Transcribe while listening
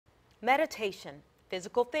meditation,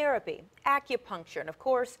 physical therapy, acupuncture, and of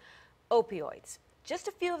course, opioids. Just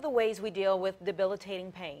a few of the ways we deal with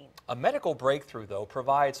debilitating pain. A medical breakthrough, though,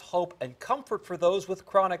 provides hope and comfort for those with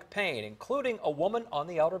chronic pain, including a woman on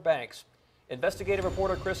the Outer Banks. Investigative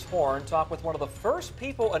reporter Chris Horne talked with one of the first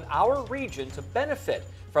people in our region to benefit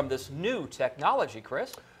from this new technology.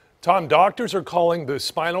 Chris? Tom, doctors are calling the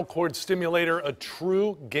spinal cord stimulator a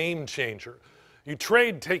true game changer. You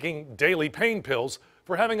trade taking daily pain pills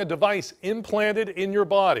for having a device implanted in your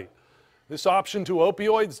body. This option to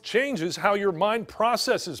opioids changes how your mind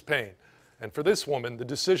processes pain. And for this woman, the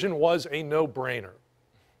decision was a no-brainer.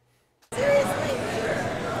 Seriously?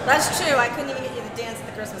 That's true. I couldn't even get you to dance at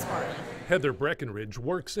the Christmas party. Heather Breckenridge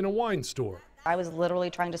works in a wine store. I was literally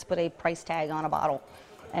trying to put a price tag on a bottle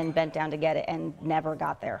and bent down to get it and never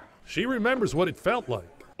got there. She remembers what it felt like.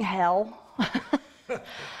 Hell.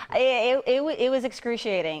 It was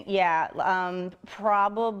excruciating. Yeah,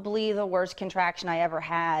 probably the worst contraction I ever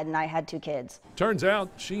had, and I had 2 kids. Turns out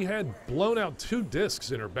she had blown out 2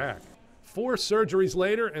 discs in her back. 4 surgeries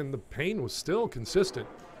later, and the pain was still consistent.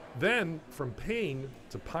 Then, from pain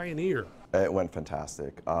to pioneer. It went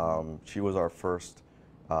fantastic. She was our first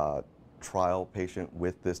trial patient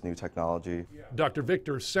with this new technology. Dr.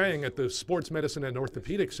 Victor Sang at the Sports Medicine and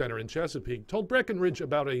Orthopedic Center in Chesapeake told Breckenridge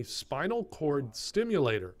about a spinal cord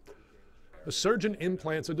stimulator. A surgeon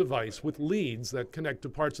implants a device with leads that connect to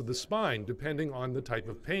parts of the spine depending on the type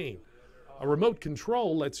of pain. A remote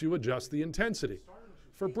control lets you adjust the intensity.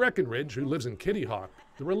 For Breckenridge, who lives in Kitty Hawk,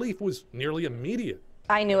 the relief was nearly immediate.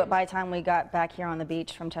 I knew it by the time we got back here on the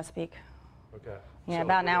beach from Chesapeake. Okay. Yeah, So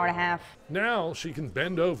about an hour and a half. now she can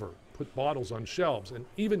bend over, put bottles on shelves, and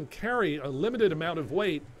even carry a limited amount of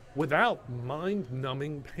weight without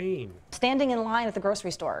mind-numbing pain. Standing in line at the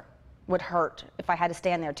grocery store would hurt if I had to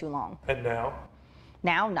stand there too long. And now?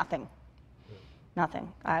 Now, nothing.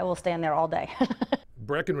 Nothing. I will stand there all day.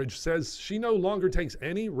 Breckenridge says she no longer takes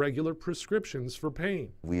any regular prescriptions for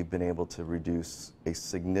pain. We've been able to reduce a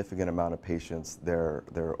significant amount of patients their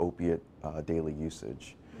opiate daily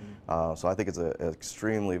usage. So I think it's an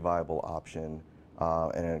extremely viable option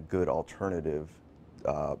and a good alternative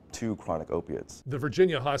to chronic opiates. The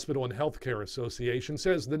Virginia Hospital and Healthcare Association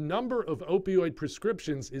says the number of opioid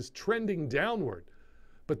prescriptions is trending downward,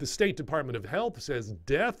 but the State Department of Health says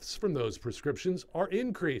deaths from those prescriptions are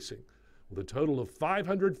increasing, with a total of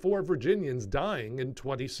 504 Virginians dying in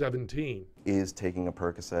 2017. Is taking a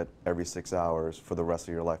Percocet every 6 hours for the rest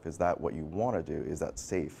of your life, is that what you want to do? Is that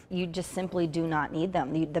safe? You just simply do not need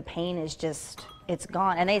them. The pain is just, it's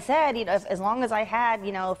gone. And they said, you know, as long as I had,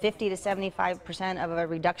 50 to 75% of a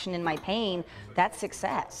reduction in my pain, that's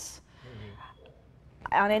success.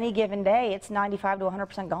 On any given day, it's 95 to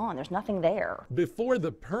 100% gone. There's nothing there. Before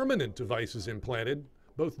the permanent device is implanted,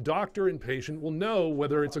 both doctor and patient will know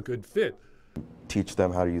whether it's a good fit. Teach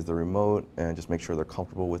them how to use the remote and just make sure they're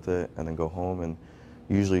comfortable with it, and then go home and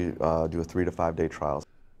usually do a 3 to 5 day trial.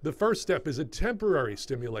 The first step is a temporary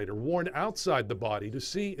stimulator worn outside the body to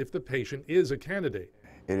see if the patient is a candidate.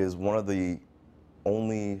 It is one of the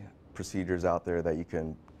only procedures out there that you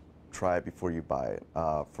can try it before you buy it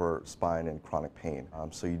for spine and chronic pain.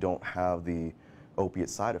 So you don't have the opiate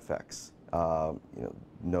side effects.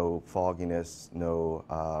 No fogginess,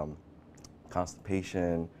 no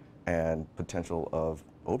constipation, and potential of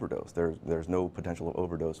overdose. There's no potential of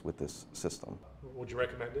overdose with this system. Would you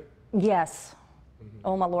recommend it? Yes.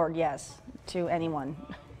 Oh my Lord, yes. To anyone.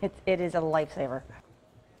 It is a lifesaver.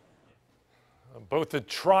 Both the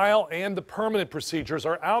trial and the permanent procedures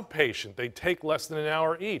are outpatient. They take less than an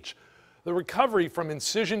hour each. The recovery from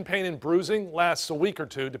incision pain and bruising lasts a week or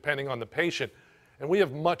 2, depending on the patient. And we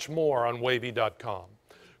have much more on wavy.com.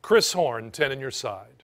 Chris Horne, 10 on your side.